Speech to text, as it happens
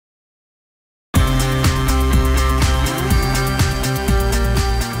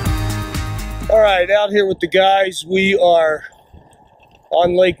right, out here with the guys. We are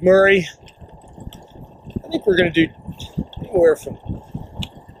on Lake Murray. I think we're going to do anywhere from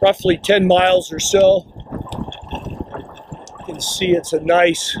roughly 10 miles or so. You can see it's a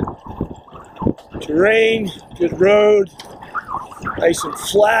nice terrain, good road, nice and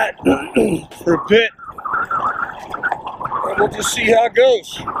flat for a bit. And we'll just see how it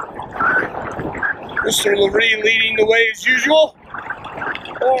goes. Mr. Laree leading the way as usual.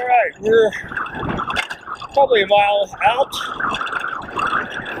 All right, we're probably a mile out.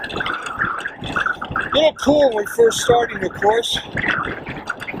 A little cool when we're first starting, of course.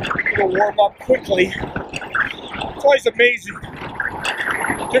 It'll warm up quickly. It's always amazing.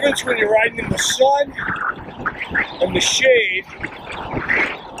 The difference when you're riding in the sun and the shade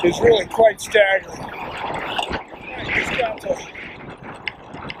is really quite staggering. All right, just got to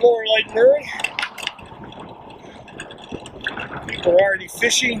lower Lake Murray. People are already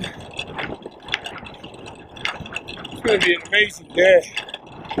fishing. It's going to be an amazing day.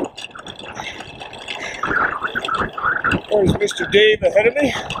 There's Mr. Dave ahead of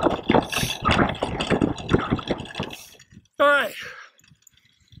me. All right,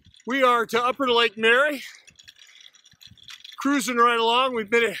 we are to Upper Lake Mary. Cruising right along. We've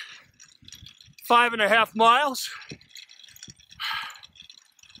been at 5.5 miles.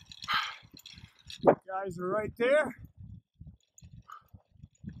 Guys are right there.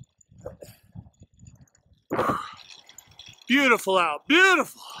 Beautiful out,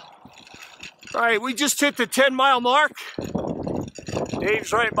 beautiful. All right, we just hit the 10-mile mark.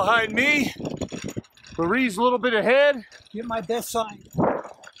 Dave's right behind me. Laree's a little bit ahead. Get my best sign.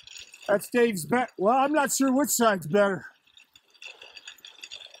 That's Dave's bet. Well, I'm not sure which side's better.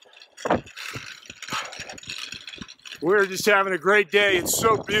 We're just having a great day. It's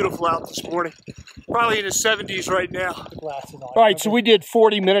so beautiful out this morning. Probably in the 70s right now. All right, so we did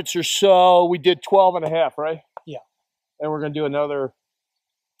 40 minutes or so. We did 12.5, right? Yeah. And we're going to do another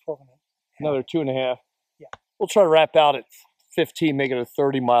 12 minutes. Another 2.5. Yeah. We'll try to wrap out at 15, make it a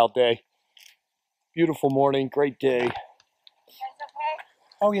 30-mile day. Beautiful morning, great day. You guys okay?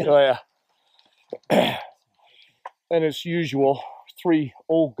 Oh, yeah. Oh, yeah. And as usual, 3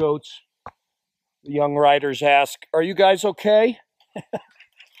 old goats. The young riders ask, are you guys okay?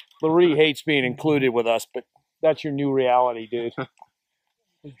 Laree hates being included with us, but that's your new reality, dude.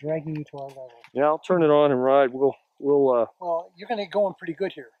 We're dragging you to our level. Yeah, I'll turn it on and ride. Well, you're going to go in pretty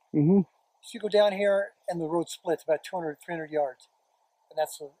good here. Mm-hmm. So you go down here and the road splits about 200, 300 yards. And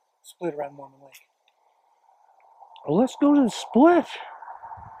that's a split around Mormon Lake. Well, let's go to the split.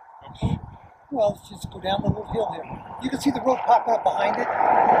 Well, let's just go down the little hill here. You can see the road pop up behind it.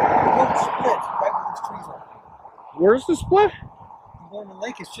 The road splits right where those trees are. Where's the split? Mormon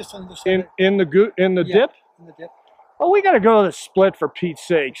Lake is just on the side. In the dip? In the dip. Oh, we got to go to the split for Pete's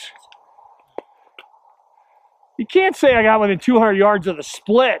sakes. You can't say I got within 200 yards of the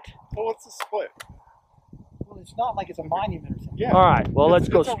split. Well, what's the split? Well, it's not like it's a monument or something. Yeah. All right, well, let's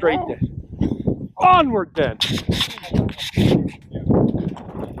go straight then. Onward then. You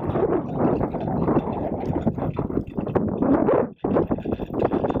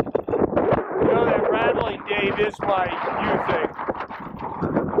know that rattling, Dave, is my new thing.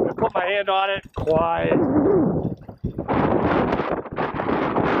 I put my hand on it, quiet.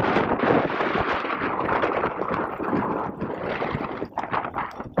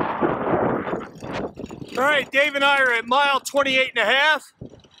 All right, Dave and I are at mile 28.5.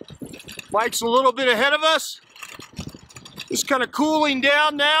 Mike's a little bit ahead of us. Just kind of cooling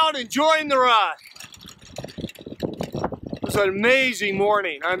down now and enjoying the ride. It was an amazing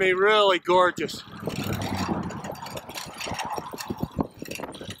morning. I mean, really gorgeous.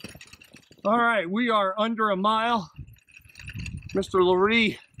 All right, we are under a mile. Mr.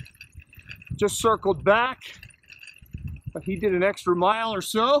 Laree just circled back, but he did an extra mile or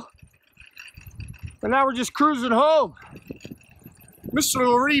so. And now we're just cruising home. Mr.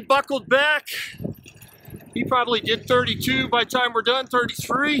 Laree buckled back. He probably did 32 by the time we're done,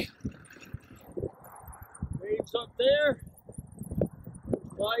 33. Dave's up there.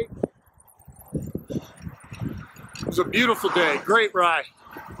 Mike. It was a beautiful day, great ride.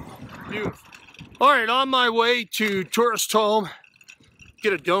 Beautiful. All right, on my way to tourist home,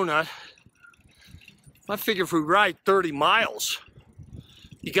 get a donut. I figure if we ride 30 miles,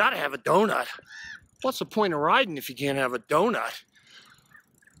 you gotta have a donut. What's the point of riding if you can't have a donut?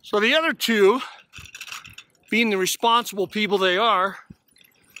 So the other two, being the responsible people they are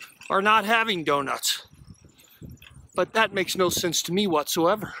not having donuts. But that makes no sense to me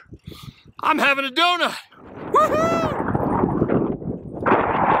whatsoever. I'm having a donut. Woohoo!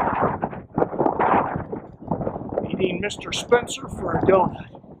 Meeting Mr. Spencer for a donut.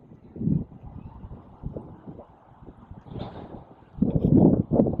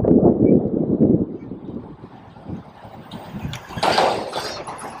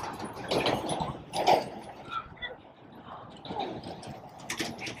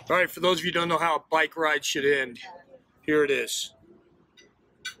 All right, for those of you who don't know how a bike ride should end, here it is.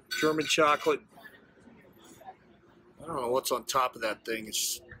 German chocolate. I don't know what's on top of that thing.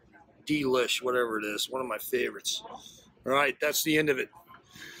 It's delish, whatever it is. One of my favorites. All right, that's the end of it.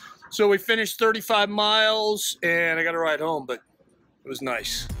 So we finished 35 miles, and I got to ride home, but it was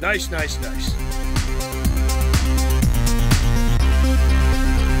nice. Nice, nice, nice.